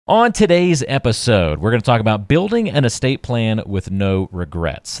On today's episode, we're going to talk about building an estate plan with no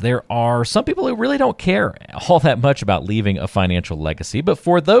regrets. There are some people who really don't care all that much about leaving a financial legacy, but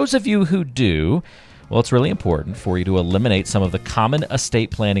for those of you who do, well, it's really important for you to eliminate some of the common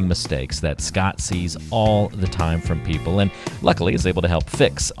estate planning mistakes that Scott sees all the time from people, and luckily is able to help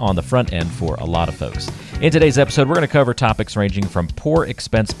fix on the front end for a lot of folks. In today's episode, we're going to cover topics ranging from poor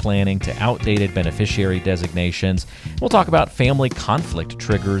expense planning to outdated beneficiary designations. We'll talk about family conflict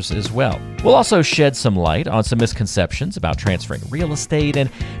triggers as well. We'll also shed some light on some misconceptions about transferring real estate and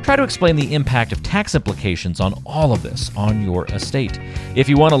try to explain the impact of tax implications on all of this on your estate. If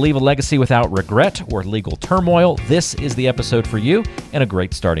you want to leave a legacy without regret or legal turmoil, this is the episode for you and a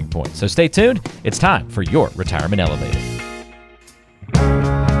great starting point. So stay tuned. It's time for your Retirement Elevated.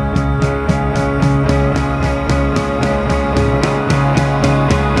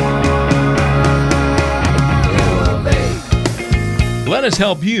 Let us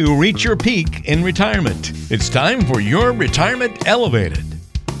help you reach your peak in retirement. It's time for your Retirement Elevated.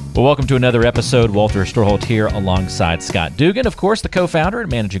 Well, welcome to another episode. Walter Storholt here alongside Scott Dugan, of course, the co-founder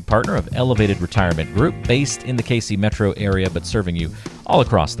and managing partner of Elevated Retirement Group, based in the KC metro area, but serving you all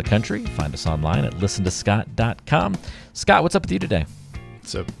across the country. Find us online at listentoscott.com. Scott, what's up with you today?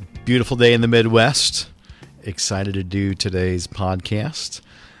 It's a beautiful day in the Midwest. Excited to do today's podcast.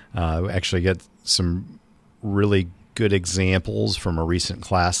 We actually get some really good examples from a recent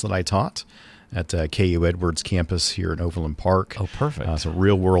class that I taught at KU Edwards campus here in Overland Park. Oh, perfect. Some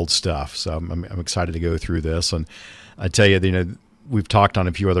real world stuff. So I'm excited to go through this. And I tell you, we've talked on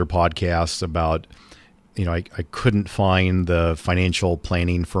a few other podcasts about, I couldn't find the financial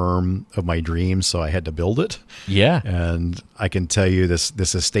planning firm of my dreams, so I had to build it. Yeah. And I can tell you this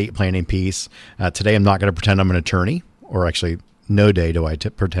estate planning piece. Today, I'm not going to pretend I'm an attorney, or actually no day do I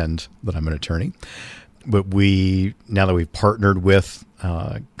pretend that I'm an attorney. But now that we've partnered with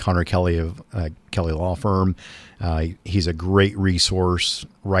Connor Kelly of Kelly Law Firm, he's a great resource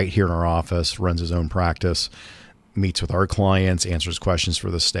right here in our office, runs his own practice, meets with our clients, answers questions for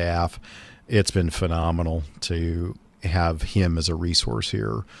the staff. It's been phenomenal to have him as a resource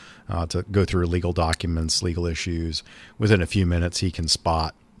here to go through legal documents, legal issues. Within a few minutes, he can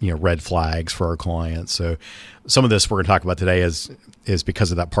spot red flags for our clients. So some of this we're going to talk about today is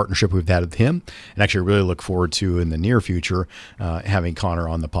because of that partnership we've had with him, and actually really look forward to in the near future having Connor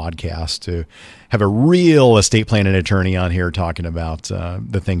on the podcast to have a real estate planning attorney on here talking about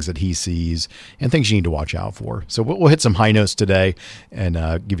the things that he sees and things you need to watch out for. So we'll hit some high notes today and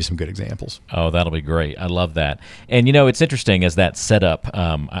give you some good examples. Oh, that'll be great. I love that. And, it's interesting as that setup,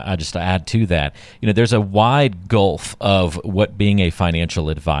 I just add to that, there's a wide gulf of what being a financial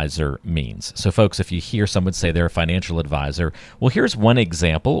advisor means. So folks, if you hear someone say they're a financial advisor, well, here's one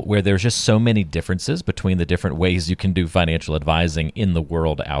example where there's just so many differences between the different ways you can do financial advising in the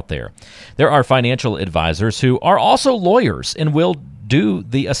world out there. There are financial advisors who are also lawyers and will do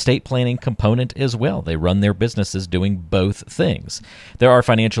the estate planning component as well. They run their businesses doing both things. There are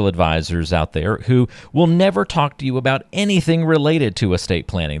financial advisors out there who will never talk to you about anything related to estate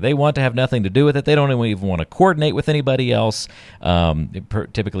planning. They want to have nothing to do with it. They don't even want to coordinate with anybody else.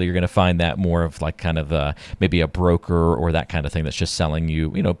 Typically, you're going to find that more of like kind of maybe a broker or that kind of thing that's just selling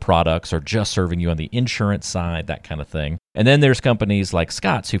you, products or just serving you on the insurance side, that kind of thing. And then there's companies like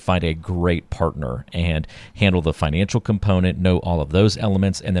Scott's who find a great partner and handle the financial component, know all of those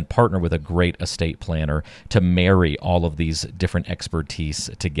elements, and then partner with a great estate planner to marry all of these different expertise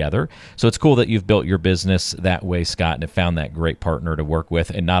together. So it's cool that you've built your business that way, Scott, and have found that great partner to work with,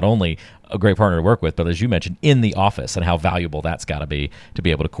 and not only a great partner to work with, but as you mentioned, in the office, and how valuable that's got to be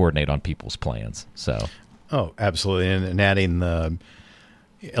able to coordinate on people's plans. So, oh, absolutely. And adding the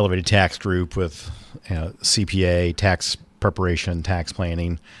Elevated Tax Group with CPA, tax preparation, tax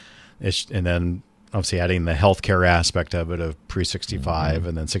planning, and then obviously adding the healthcare aspect of it of pre-65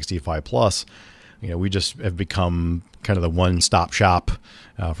 and then 65 plus. We just have become kind of the one-stop shop,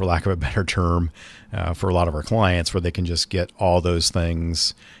 for lack of a better term, for a lot of our clients, where they can just get all those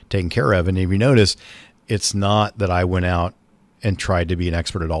things taken care of. And if you notice, it's not that I went out and tried to be an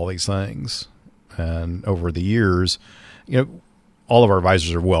expert at all these things. And over the years, all of our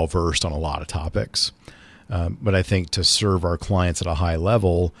advisors are well versed on a lot of topics. But I think to serve our clients at a high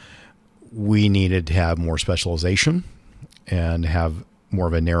level, we needed to have more specialization and have more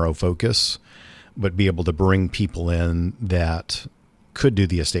of a narrow focus, but be able to bring people in that could do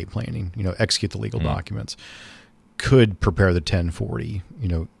the estate planning, execute the legal documents, could prepare the 1040,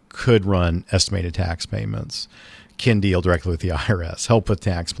 could run estimated tax payments, can deal directly with the IRS, help with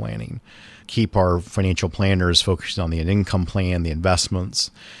tax planning, keep our financial planners focused on the income plan, the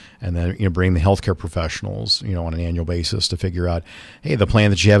investments, and then bring the healthcare professionals on an annual basis to figure out, hey, the plan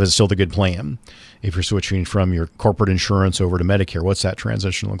that you have is still the good plan. If you're switching from your corporate insurance over to Medicare, what's that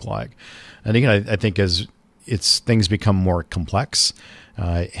transition look like? And again, I think as things become more complex,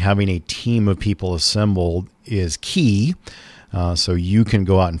 having a team of people assembled is key. So you can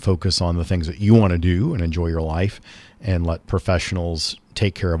go out and focus on the things that you want to do and enjoy your life, and let professionals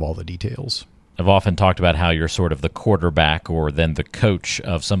take care of all the details. I've often talked about how you're sort of the quarterback or then the coach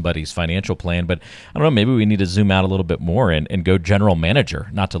of somebody's financial plan, but I don't know, maybe we need to zoom out a little bit more and go general manager,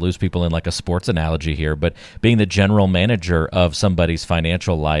 not to lose people in like a sports analogy here, but being the general manager of somebody's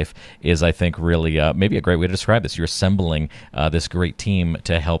financial life is, I think, really maybe a great way to describe this. You're assembling this great team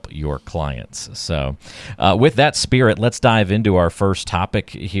to help your clients. So with that spirit, let's dive into our first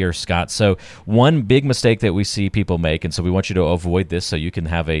topic here, Scott. So one big mistake that we see people make, and so we want you to avoid this so you can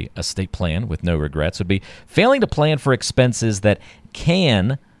have a estate plan with no regrets, would be failing to plan for expenses that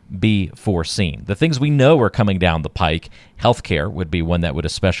can be foreseen. The things we know are coming down the pike. Healthcare would be one that would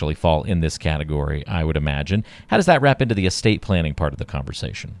especially fall in this category, I would imagine. How does that wrap into the estate planning part of the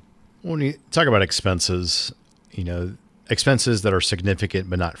conversation? When you talk about expenses, expenses that are significant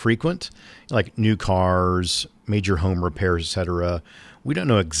but not frequent, like new cars, major home repairs, etc., we don't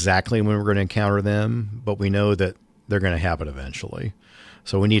know exactly when we're going to encounter them, but we know that they're going to happen eventually.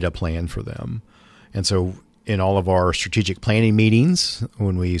 So we need a plan for them. And so in all of our strategic planning meetings,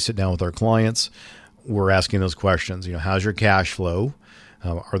 when we sit down with our clients, we're asking those questions. How's your cash flow?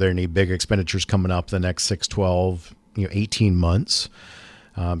 Are there any big expenditures coming up the next 6, 12, 18 months?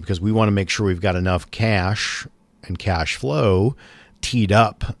 Because we want to make sure we've got enough cash and cash flow teed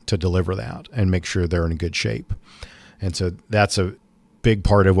up to deliver that and make sure they're in good shape. And so that's a big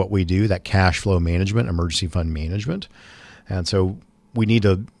part of what we do, that cash flow management, emergency fund management. And so we need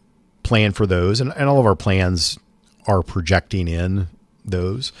to plan for those, and all of our plans are projecting in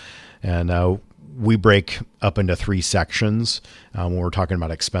those. And we break up into 3 sections when we're talking about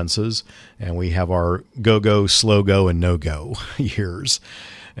expenses, and we have our go-go, slow-go, and no-go years.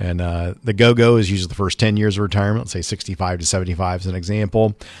 And the go-go is usually the first 10 years of retirement, let's say 65 to 75 as an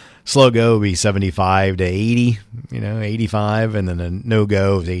example. Slow-go would be 75 to 80, 85, and then a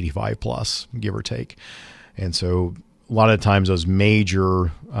no-go is 85 plus, give or take. And so a lot of times those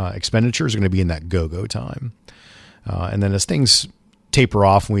major expenditures are going to be in that go-go time. And then as things taper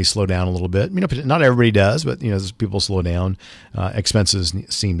off and we slow down a little bit, not everybody does, but as people slow down, expenses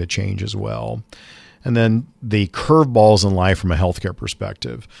seem to change as well. And then the curveballs in life from a healthcare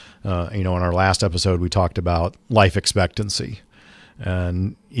perspective. In our last episode, we talked about life expectancy.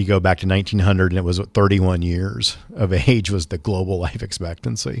 And you go back to 1900 and it was 31 years of age was the global life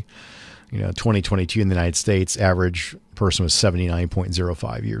expectancy. 2022 in the United States, average person was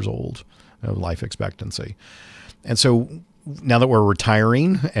 79.05 years old of life expectancy. And so now that we're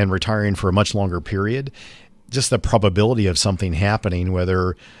retiring for a much longer period, just the probability of something happening,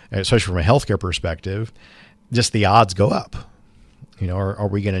 whether, especially from a healthcare perspective, just the odds go up. Are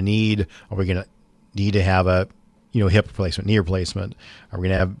we going to need to have a, hip replacement, knee replacement? Are we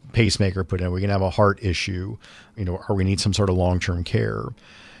going to have pacemaker put in? Are we going to have a heart issue? Are we going to need some sort of long-term care?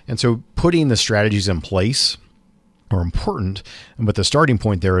 And so putting the strategies in place are important. But the starting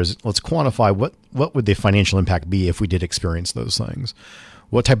point there is, let's quantify what would the financial impact be if we did experience those things?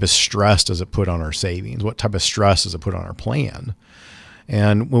 What type of stress does it put on our savings? What type of stress does it put on our plan?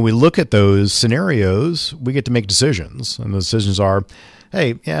 And when we look at those scenarios, we get to make decisions. And the decisions are,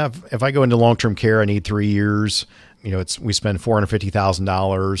 hey, yeah, if I go into long-term care, I need 3 years. We spend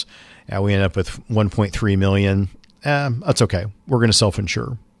 $450,000. We end up with $1.3 million. That's okay. We're going to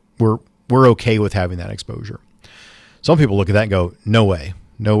self-insure. We're okay with having that exposure. Some people look at that and go, no way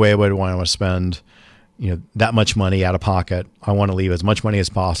would I want to spend that much money out of pocket. I want to leave as much money as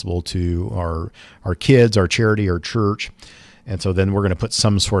possible to our kids, our charity, our church. And so then we're going to put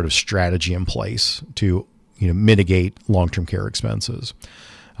some sort of strategy in place to mitigate long-term care expenses.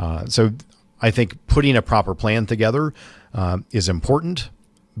 So I think putting a proper plan together is important.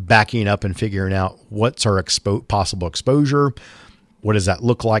 Backing up and figuring out what's our possible exposure. What does that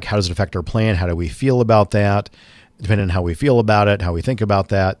look like? How does it affect our plan? How do we feel about that? Depending on how we feel about it, how we think about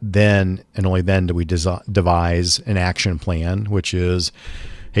that, then and only then do we devise an action plan, which is,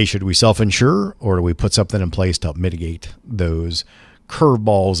 hey, should we self-insure or do we put something in place to help mitigate those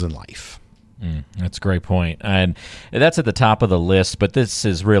curveballs in life? That's a great point. And that's at the top of the list, but this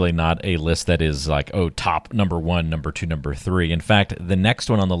is really not a list that is like, top number 1, number 2, number 3. In fact, the next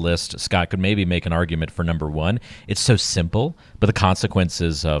one on the list, Scott, could maybe make an argument for number 1. It's so simple, but the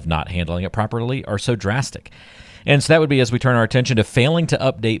consequences of not handling it properly are so drastic. And so that would be as we turn our attention to failing to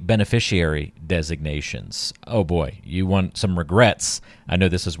update beneficiary designations. Oh boy, you want some regrets. I know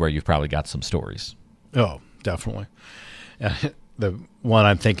this is where you've probably got some stories. Oh, definitely. The one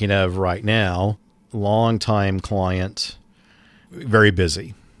I'm thinking of right now, longtime client, very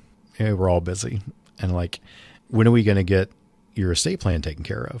busy. Yeah, we're all busy. And like, when are we going to get your estate plan taken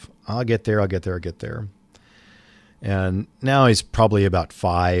care of? I'll get there. And now he's probably about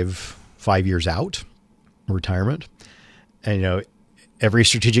five years out, retirement. And, every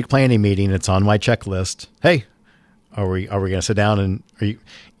strategic planning meeting, it's on my checklist. Hey, are we going to sit down and are you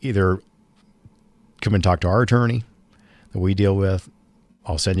either come and talk to our attorney that we deal with?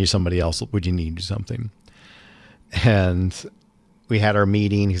 I'll send you somebody else. Would you need something? And we had our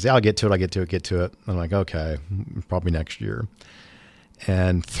meeting. He said, I'll get to it. I'm like, okay, probably next year.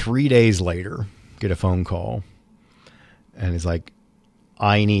 And 3 days later, get a phone call. And he's like,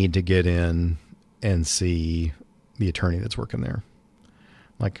 I need to get in and see the attorney that's working there.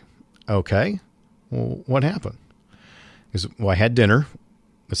 I'm like, okay, well, what happened? He said, well, I had dinner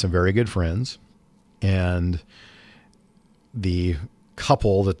with some very good friends, and the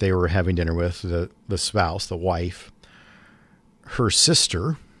couple that they were having dinner with, the spouse, the wife, her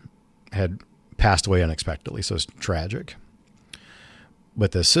sister had passed away unexpectedly, so it's tragic.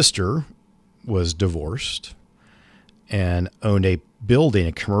 But the sister was divorced and owned a building,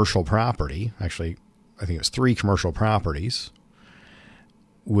 a commercial property. Actually, I think it was 3 commercial properties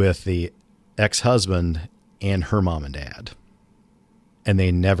with the ex-husband and her mom and dad. And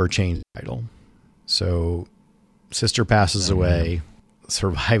they never changed the title. So sister passes away,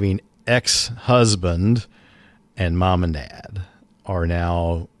 surviving ex-husband and mom and dad are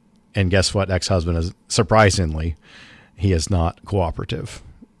now, and guess what? Ex-husband is, surprisingly, he is not cooperative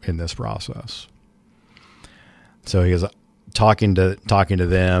in this process. So he is talking to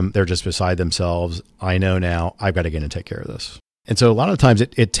them. They're just beside themselves. I know now I've got to get in and take care of this. And so a lot of times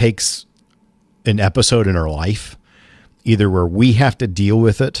it takes an episode in our life, either where we have to deal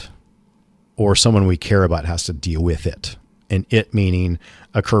with it or someone we care about has to deal with it. And it meaning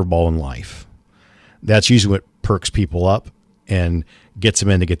a curveball in life. That's usually what perks people up and gets them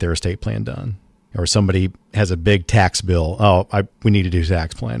in to get their estate plan done. Or somebody has a big tax bill. We need to do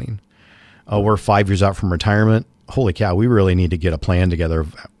tax planning. We're 5 years out from retirement. Holy cow, we really need to get a plan together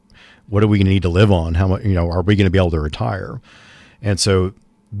of what are we going to need to live on? How much, are we going to be able to retire? And so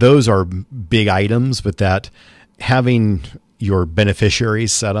those are big items, but that having your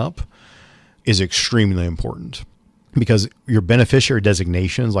beneficiaries set up is extremely important, because your beneficiary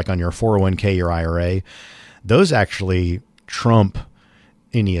designations, like on your 401k, your IRA, those actually trump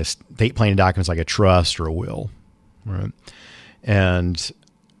any estate planning documents like a trust or a will, right? And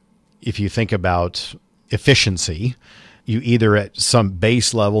if you think about efficiency, you either at some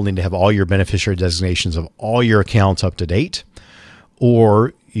base level need to have all your beneficiary designations of all your accounts up to date,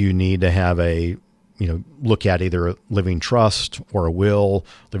 or you need to have look at either a living trust or a will,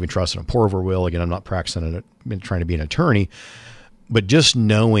 living trust and a pour over will. Again, I'm not practicing trying to be an attorney, but just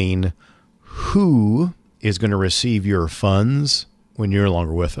knowing who is going to receive your funds when you're no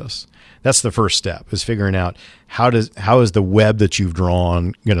longer with us. That's the first step, is figuring out how is the web that you've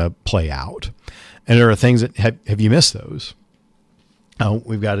drawn going to play out. And there are things that have you missed those?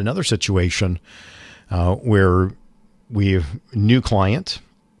 We've got another situation where we have a new client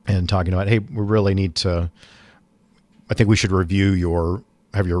and talking about, hey, we really need to, I think we should have your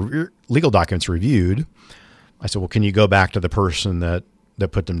legal documents reviewed. I said, well, can you go back to the person that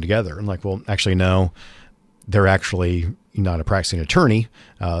put them together? And like, well, actually, no, they're actually not a practicing attorney.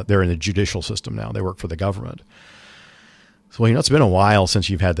 They're in the judicial system now. They work for the government. So, well, it's been a while since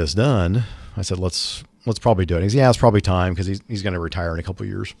you've had this done. I said, let's probably do it. He said, yeah, it's probably time, because he's going to retire in a couple of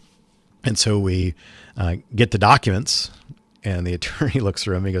years. And so we get the documents, and the attorney looks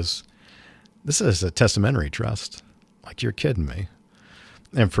through them. He goes, this is a testamentary trust. Like, you're kidding me.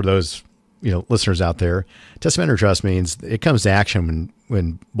 And for those listeners out there, testamentary trust means it comes to action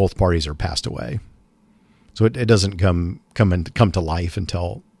when both parties are passed away. So it doesn't come to life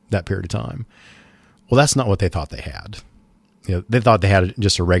until that period of time. Well, that's not what they thought they had. They thought they had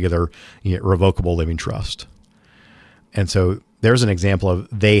just a regular revocable living trust. And so there's an example of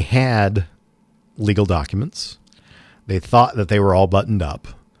they had legal documents. They thought that they were all buttoned up,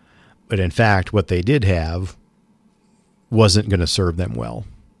 but in fact, what they did have wasn't going to serve them well.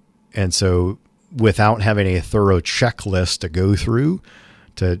 And so without having a thorough checklist to go through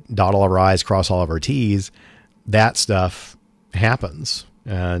to dot all of our I's, cross all of our T's, that stuff happens.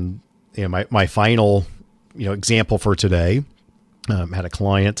 And my final example for today, had a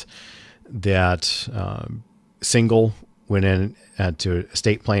client that single, went in to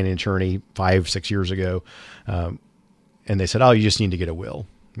estate planning attorney 5-6 years ago, and they said, "Oh, you just need to get a will.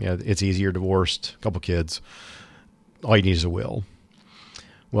 It's easier, divorced, couple kids. All you need is a will."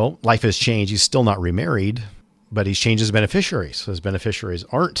 Well, life has changed. He's still not remarried, but he's changed his beneficiaries. So his beneficiaries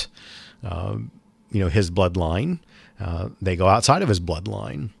aren't, his bloodline. They go outside of his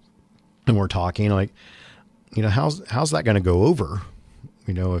bloodline, and we're talking like, how's that going to go over?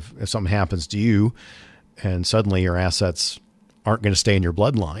 If something happens to you, and suddenly your assets aren't going to stay in your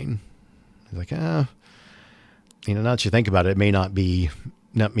bloodline. He's like, now that you think about it, it may not be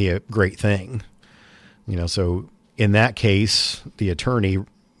a great thing. So in that case, the attorney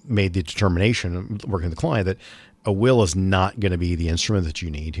made the determination, working with the client, that a will is not going to be the instrument that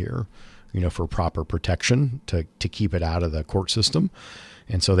you need here, for proper protection to keep it out of the court system.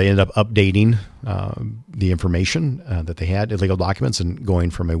 And so they ended up updating the information that they had, illegal documents, and going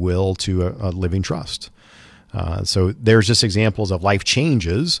from a will to a living trust. So there's just examples of life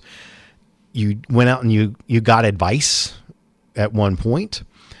changes. You went out and you got advice at one point,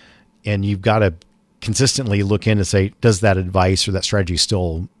 and you've got to consistently look in and say, does that advice or that strategy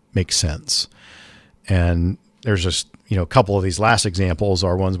still make sense? And there's just, a couple of these last examples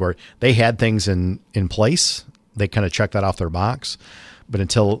are ones where they had things in place. They kind of checked that off their box. But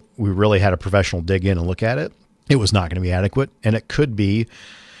until we really had a professional dig in and look at it, it was not going to be adequate. And it could be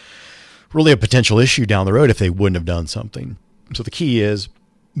really a potential issue down the road if they wouldn't have done something. So the key is,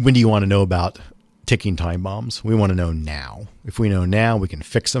 when do you want to know about ticking time bombs? We want to know now. If we know now, we can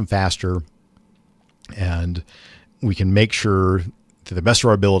fix them faster, and we can make sure to the best of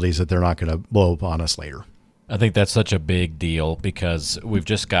our abilities that they're not going to blow up on us later. I think that's such a big deal, because we've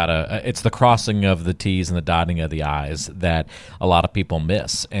just got it's the crossing of the T's and the dotting of the I's that a lot of people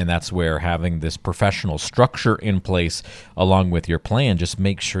miss. And that's where having this professional structure in place along with your plan, just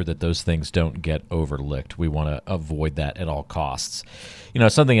make sure that those things don't get overlooked. We want to avoid that at all costs.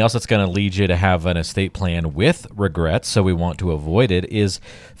 Something else that's going to lead you to have an estate plan with regrets, so we want to avoid it, is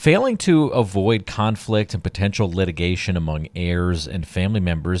failing to avoid conflict and potential litigation among heirs and family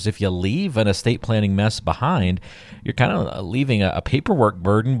members. If you leave an estate planning mess behind, you're kind of leaving a paperwork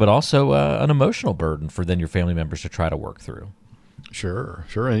burden, but also an emotional burden for then your family members to try to work through. Sure.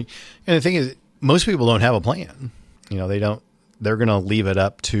 And the thing is, most people don't have a plan. They don't. They're going to leave it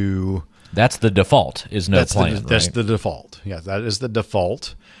up to. That's the default, is no plan. That's the default. Yeah, that is the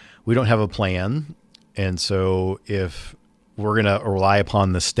default. We don't have a plan. And so if we're going to rely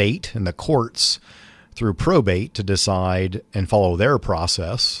upon the state and the courts through probate to decide and follow their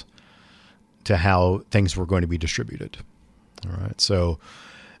process to how things were going to be distributed. All right. So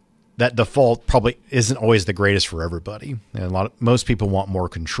that default probably isn't always the greatest for everybody. And most people want more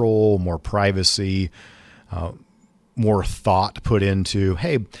control, more privacy, more thought put into,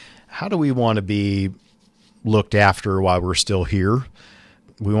 hey, how do we want to be looked after while we're still here?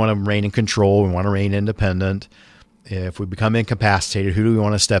 We want to remain in control. We want to remain independent. If we become incapacitated, who do we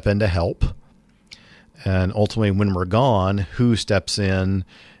want to step in to help? And ultimately, when we're gone, who steps in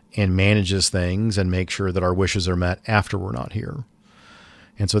and manages things and makes sure that our wishes are met after we're not here?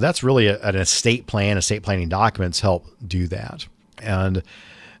 And so that's really an estate plan. Estate planning documents help do that. And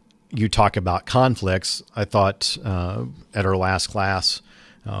you talk about conflicts. I thought at our last class,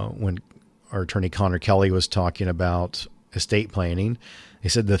 when our attorney Connor Kelly was talking about estate planning, he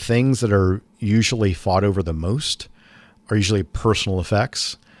said the things that are usually fought over the most are usually personal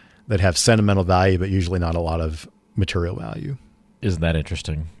effects that have sentimental value, but usually not a lot of material value. Isn't that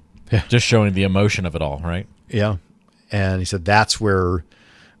interesting? Yeah. Just showing the emotion of it all, right? Yeah. And he said that's where,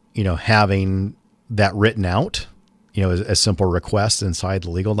 having that written out, as a simple request inside the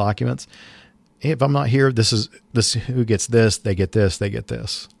legal documents. Hey, if I'm not here, this is who gets this, they get this, they get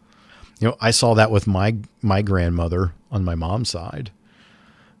this. I saw that with my grandmother on my mom's side.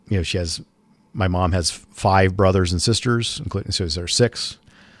 My mom has 5 brothers and sisters, including, so there's 6.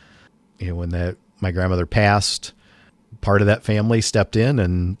 When my grandmother passed, part of that family stepped in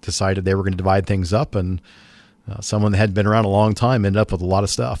and decided they were going to divide things up. And someone that had been around a long time ended up with a lot of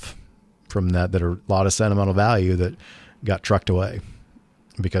stuff from that are a lot of sentimental value that got trucked away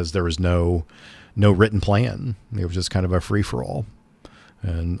because there was no written plan. It was just kind of a free for all.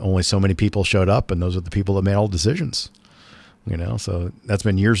 And only so many people showed up, and those are the people that made all the decisions. So that's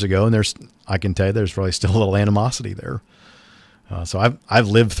been years ago, and I can tell you there's probably still a little animosity there. So I've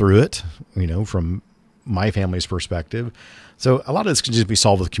lived through it, from my family's perspective. So a lot of this can just be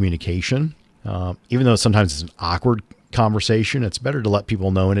solved with communication, even though sometimes it's an awkward conversation, it's better to let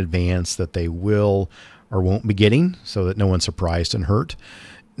people know in advance that they will or won't be getting, so that no one's surprised and hurt.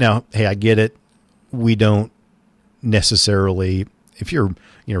 Now, hey, I get it. We don't necessarily, if you're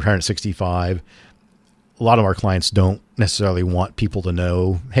retiring at 65, a lot of our clients don't necessarily want people to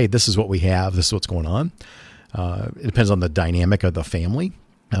know, hey, this is what we have, this is what's going on. It depends on the dynamic of the family.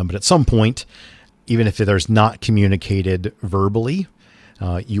 But at some point, even if there's not communicated verbally,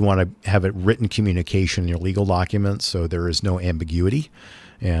 you want to have it written communication in your legal documents so there is no ambiguity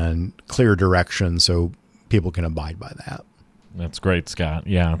and clear direction so people can abide by that. That's great, Scott.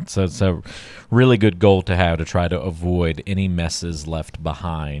 Yeah, so it's a really good goal to have, to try to avoid any messes left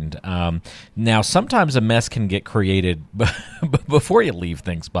behind. Now, sometimes a mess can get created before you leave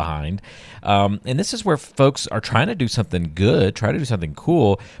things behind. And this is where folks are trying to do something good, try to do something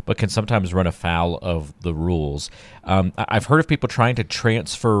cool, but can sometimes run afoul of the rules. I've heard of people trying to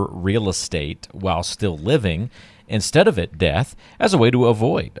transfer real estate while still living instead of at death as a way to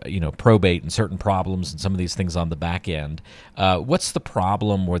avoid, probate and certain problems and some of these things on the back end. What's the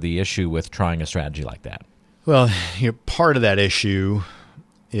problem or the issue with trying a strategy like that? Well, part of that issue,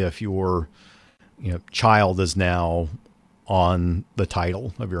 if your child is now on the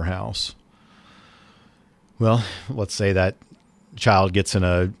title of your house, well, let's say that child gets in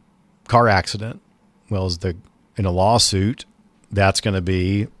a car accident. Well, in a lawsuit, that's going to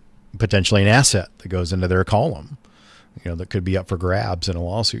be potentially an asset that goes into their column, that could be up for grabs in a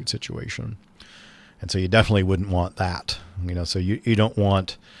lawsuit situation. And so you definitely wouldn't want that, so you don't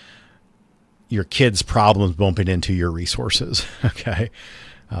want your kids' problems bumping into your resources. Okay.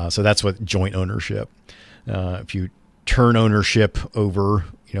 So that's what joint ownership. If you turn ownership over,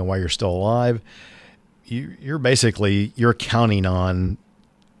 while you're still alive, you're counting on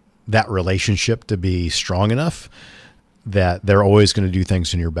that relationship to be strong enough that they're always going to do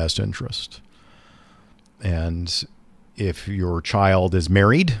things in your best interest. And if your child is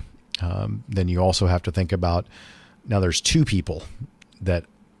married, then you also have to think about, now there's two people that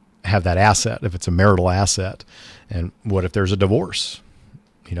have that asset, if it's a marital asset. And what if there's a divorce?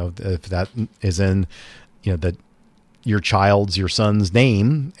 If that is in, your son's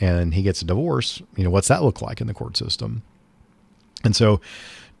name and he gets a divorce, what's that look like in the court system? And so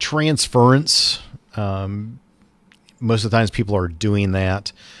transference, most of the times people are doing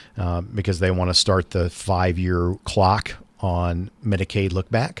that because they want to start the 5-year clock on Medicaid look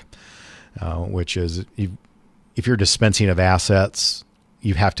back, which is if you're dispensing of assets,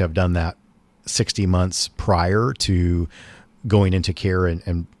 you have to have done that 60 months prior to going into care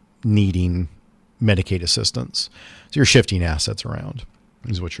and needing Medicaid assistance. So you're shifting assets around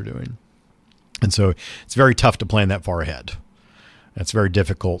is what you're doing. And so it's very tough to plan that far ahead. It's very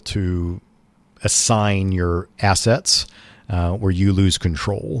difficult to assign your assets where you lose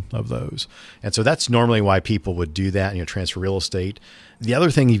control of those. And so that's normally why people would do that, transfer real estate. The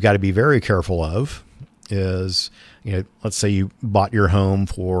other thing you've got to be very careful of is, let's say you bought your home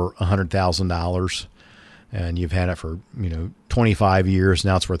for $100,000 and you've had it for, 25 years.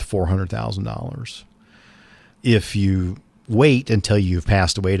 Now it's worth $400,000. If you wait until you've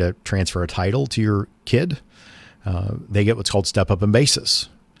passed away to transfer a title to your kid, they get what's called step up in basis.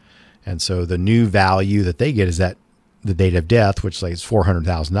 And so the new value that they get is that the date of death, which is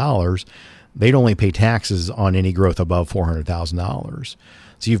 $400,000. They'd only pay taxes on any growth above $400,000.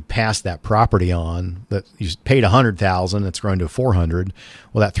 So you've passed that property on that you paid $100,000. It's grown to $400,000.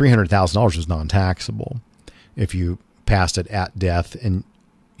 Well, that $300,000 is non-taxable if you passed it at death and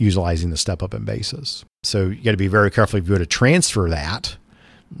utilizing the step up in basis. So you got to be very careful if you go to transfer that,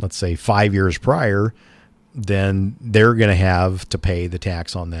 let's say 5 years prior, then they're going to have to pay the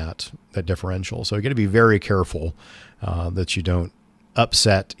tax on that differential. So you got to be very careful that you don't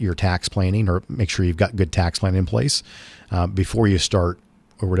upset your tax planning, or make sure you've got good tax planning in place before you start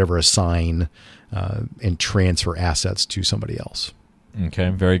or whatever assign and transfer assets to somebody else. Okay,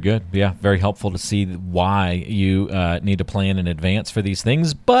 very good. Yeah, very helpful to see why you need to plan in advance for these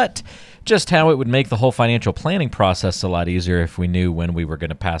things, but just how it would make the whole financial planning process a lot easier if we knew when we were going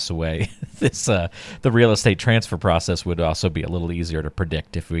to pass away. The real estate transfer process would also be a little easier to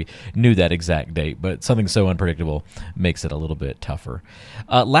predict if we knew that exact date, but something so unpredictable makes it a little bit tougher.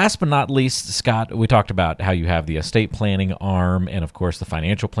 Last but not least, Scott, we talked about how you have the estate planning arm and, of course, the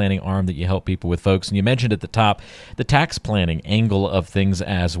financial planning arm that you help people with, folks, and you mentioned at the top the tax planning angle of things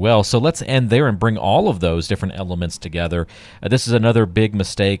as well. So let's end there and bring all of those different elements together. This is another big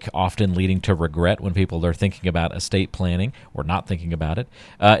mistake, often leading to regret when people are thinking about estate planning or not thinking about it,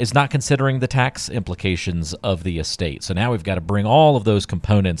 is not considering the tax implications of the estate. So now we've got to bring all of those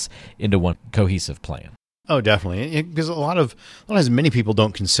components into one cohesive plan. Oh, definitely. Because a lot of times many people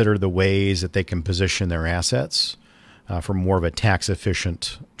don't consider the ways that they can position their assets for more of a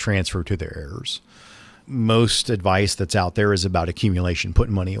tax-efficient transfer to their heirs. Most advice that's out there is about accumulation,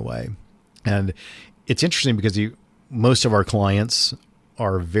 putting money away. And it's interesting because most of our clients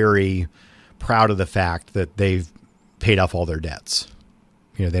are very proud of the fact that they've paid off all their debts.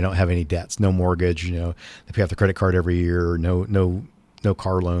 They don't have any debts, no mortgage, they pay off the credit card every year, no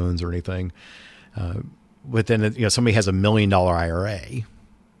car loans or anything. But then, somebody has $1 million IRA.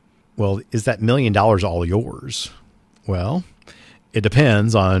 Well, is that $1 million all yours? Well, it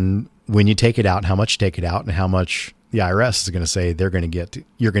depends on when you take it out, how much you take it out, and how much the IRS is going to say you're going to get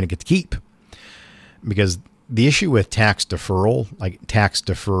to keep. Because the issue with tax deferral, like tax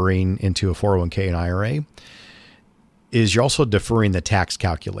deferring into a 401k and IRA, is you're also deferring the tax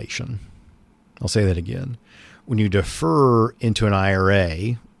calculation. I'll say that again. When you defer into an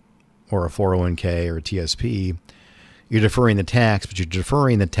IRA or a 401k or a TSP, you're deferring the tax, but you're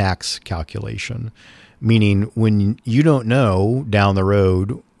deferring the tax calculation, meaning when you don't know down the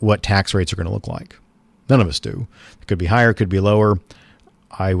road what tax rates are going to look like. None of us do. It could be higher, could be lower.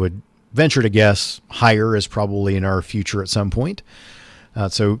 I would venture to guess higher is probably in our future at some point.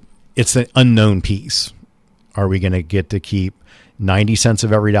 So it's an unknown piece. Are we going to get to keep 90 cents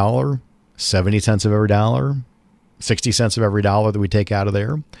of every dollar, 70 cents of every dollar, 60 cents of every dollar that we take out of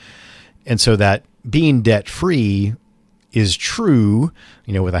there? And so that being debt free is true,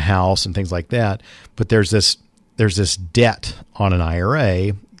 with a house and things like that. But there's this debt on an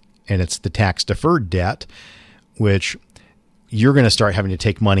IRA, and it's the tax deferred debt, which you're going to start having to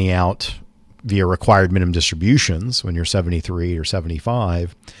take money out via required minimum distributions when you're 73 or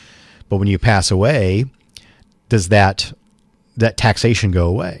 75. But when you pass away, does that taxation go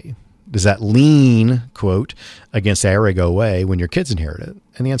away? Does that lien, quote, against the IRA go away when your kids inherit it?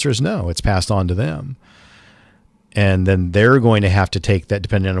 And the answer is no. It's passed on to them. And then they're going to have to take that,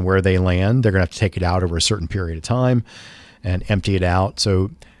 depending on where they land, they're going to have to take it out over a certain period of time and empty it out.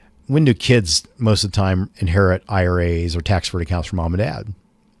 So when do kids most of the time inherit IRAs or tax-deferred accounts from mom and dad?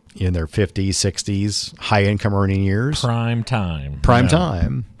 In their 50s, 60s, high income earning years. Prime time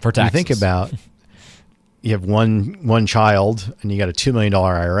For taxes. You think about, you have one child and you got a $2 million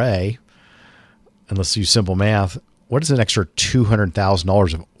IRA, and let's do simple math. What does an extra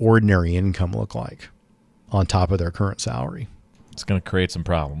 $200,000 of ordinary income look like on top of their current salary? It's going to create some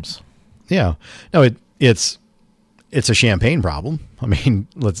problems. Yeah. No, it's a champagne problem. I mean,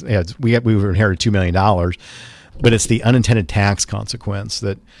 we inherited $2 million, but it's the unintended tax consequence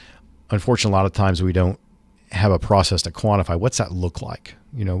that, unfortunately, a lot of times we don't have a process to quantify. What's that look like?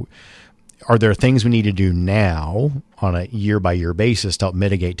 Are there things we need to do now on a year-by-year basis to help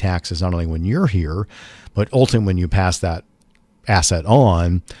mitigate taxes, not only when you're here, but ultimately when you pass that asset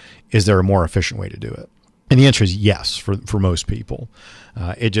on? Is there a more efficient way to do it? And the answer is yes, for most people.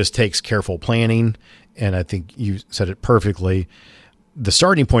 It just takes careful planning, and I think you said it perfectly. The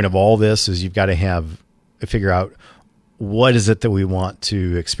starting point of all this is you've got to figure out what is it that we want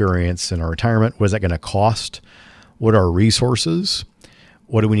to experience in our retirement? What is that going to cost? What are our resources?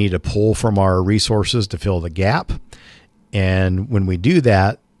 What do we need to pull from our resources to fill the gap? And when we do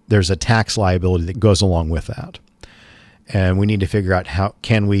that, there's a tax liability that goes along with that. And we need to figure out how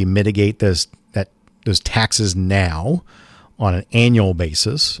can we mitigate those taxes now on an annual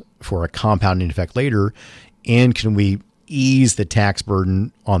basis for a compounding effect later, and can we ease the tax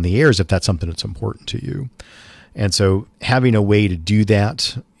burden on the heirs if that's something that's important to you? And so having a way to do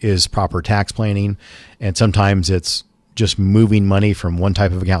that is proper tax planning, and sometimes it's just moving money from one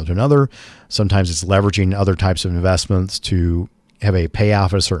type of account to another. Sometimes it's leveraging other types of investments to have a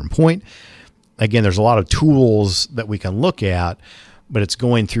payoff at a certain point. Again, there's a lot of tools that we can look at, but it's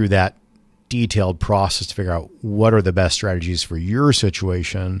going through that detailed process to figure out what are the best strategies for your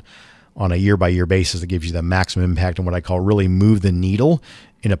situation on a year-by-year basis that gives you the maximum impact and what I call really move the needle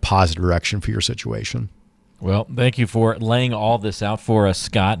in a positive direction for your situation. Well, thank you for laying all this out for us,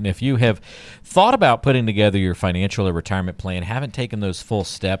 Scott. And if you have thought about putting together your financial or retirement plan, haven't taken those full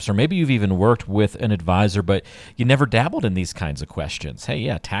steps, or maybe you've even worked with an advisor, but you never dabbled in these kinds of questions. Hey,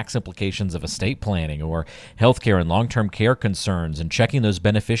 yeah, tax implications of estate planning or healthcare and long-term care concerns and checking those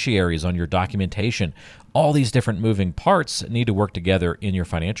beneficiaries on your documentation. All these different moving parts need to work together in your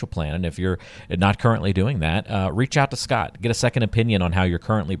financial plan. And if you're not currently doing that, reach out to Scott. Get a second opinion on how you're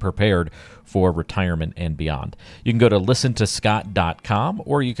currently prepared for retirement and beyond. You can go to listentoscott.com,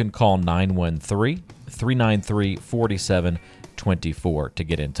 or you can call 913-393-4724 to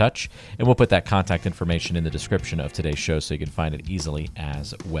get in touch. And we'll put that contact information in the description of today's show so you can find it easily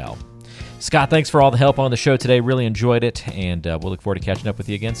as well. Scott, thanks for all the help on the show today. Really enjoyed it, and we'll look forward to catching up with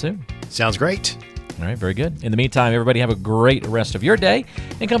you again soon. Sounds great. All right, very good. In the meantime, everybody have a great rest of your day,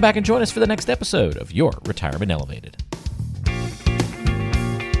 and come back and join us for the next episode of Your Retirement Elevated.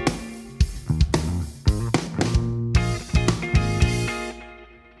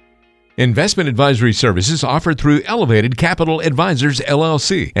 Investment advisory services offered through Elevated Capital Advisors,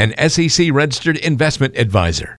 LLC, an SEC-registered investment advisor.